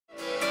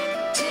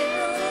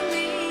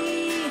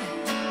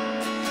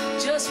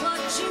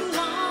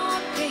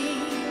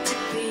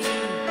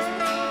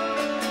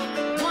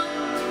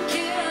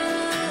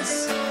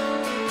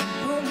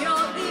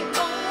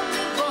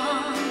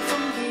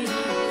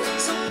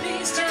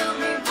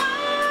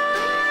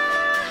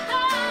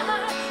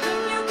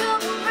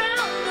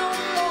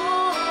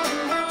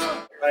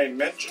I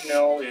met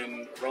Janelle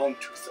in around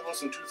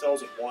 2000,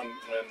 2001 when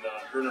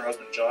her and her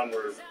husband John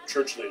were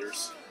church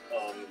leaders,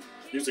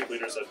 music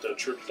leaders at the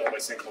church down by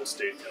St. Cloud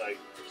State, and I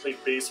played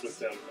bass with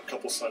them a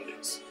couple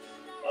Sundays.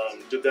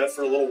 Did that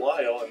for a little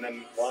while and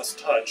then lost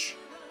touch.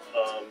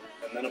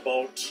 And then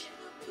about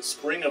the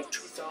spring of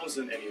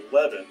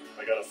 2011,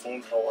 I got a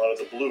phone call out of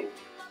the blue.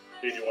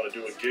 Hey, do you want to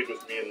do a gig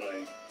with me and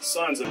my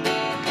sons?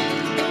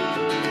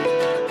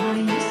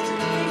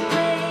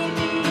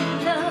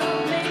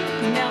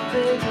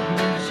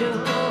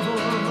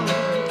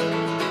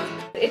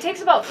 It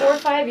takes about 4 or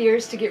 5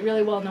 years to get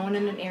really well known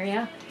in an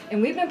area,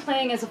 and we've been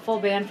playing as a full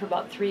band for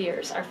about 3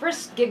 years. Our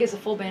first gig as a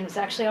full band was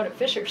actually out at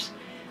Fisher's.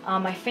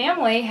 My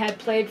family had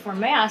played for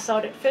Mass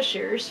out at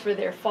Fisher's for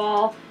their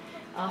fall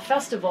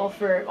festival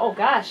for, oh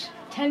gosh,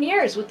 10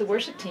 years with the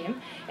worship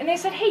team, and they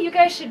said, hey, you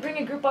guys should bring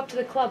a group up to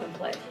the club and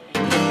play.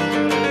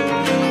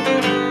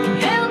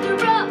 Held her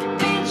up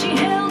and she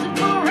held it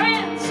for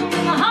ransom in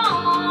the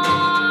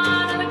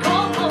heart of the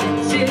cold,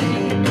 cold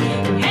city.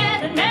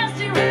 Had a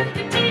nasty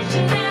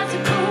reputation as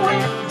a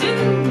co-ed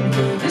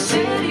dude. They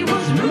said he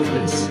was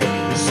ruthless,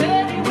 they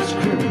said he was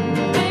cruel.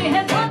 They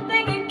had one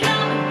thing in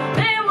common,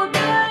 they were good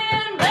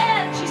and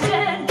bad. She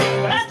said,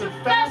 faster,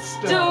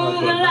 faster,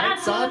 the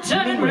lights are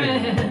turning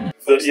red.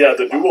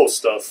 The duo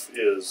stuff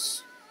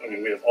is, I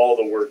mean, we have all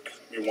the work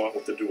you want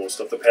with the duo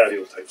stuff, the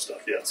patio type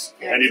stuff, yes.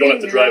 And you don't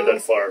have to drive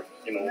that far,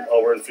 you know,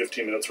 hour and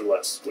 15 minutes or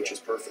less, which is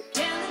perfect.